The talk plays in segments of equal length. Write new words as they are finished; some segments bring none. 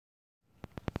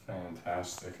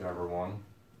Fantastic, everyone.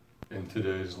 In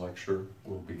today's lecture,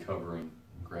 we'll be covering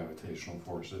gravitational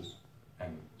forces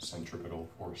and centripetal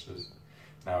forces.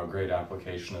 Now, a great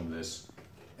application of this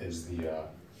is the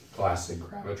classic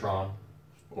gravitron,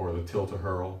 or the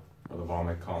tilt-a-hurl, or the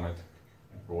vomit comet,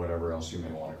 or whatever else you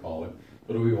may want to call it.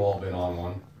 But we've all been on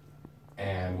one.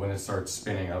 And when it starts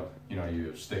spinning up,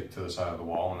 you stick to the side of the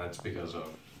wall, and that's because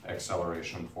of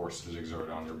acceleration forces exerted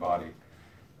on your body.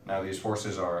 Now, these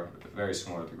forces are very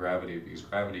similar to gravity because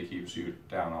gravity keeps you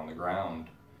down on the ground,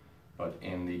 but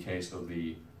in the case of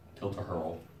the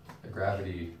tilt-a-hurl, the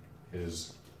gravity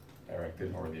is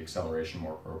directed, or the acceleration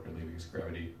more appropriately, because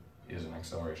gravity is an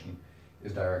acceleration,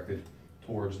 is directed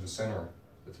towards the center of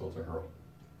the tilt-a-hurl.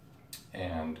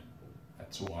 And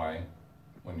that's why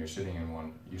when you're sitting in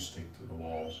one, you stick to the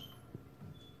walls.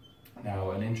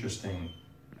 Now, an interesting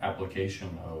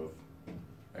application of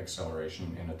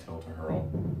acceleration in a tilt-a-hurl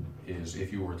is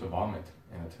if you were to vomit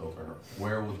in a tilt-a-hurl,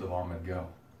 where would the vomit go?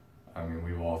 I mean,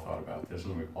 we've all thought about this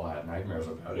and we've all had nightmares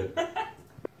about it.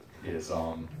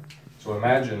 So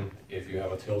imagine if you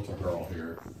have a tilt-a-hurl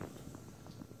here.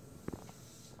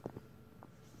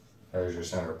 There's your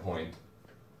center point,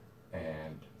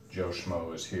 and Joe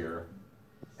Schmo is here,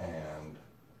 and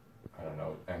I don't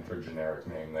know, enter generic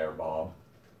name there, Bob.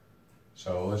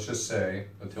 So let's just say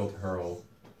the tilt-a-hurl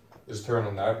is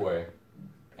turning that way,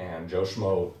 and Joe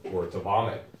Schmo were to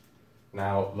vomit.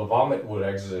 Now, the vomit would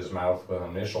exit his mouth with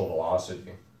an initial velocity.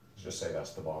 Let's just say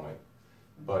that's the vomit.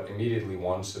 But immediately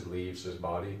once it leaves his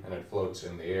body and it floats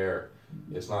in the air,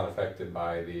 it's not affected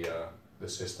by the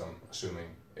system, assuming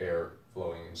air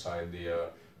flowing inside the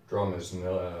drum is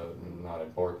not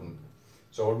important.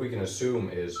 So what we can assume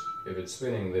is if it's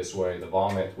spinning this way, the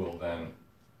vomit will then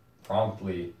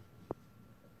promptly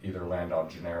either land on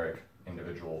generic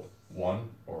individual 1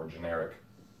 or generic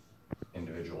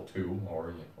individual 2,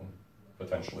 or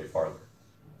potentially farther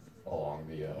along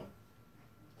the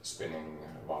spinning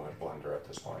vomit blender at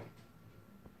this point.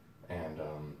 And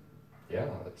yeah,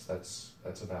 that's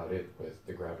about it with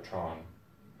the gravitron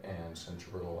and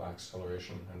centripetal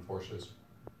acceleration and forces.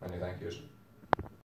 Many thank yous.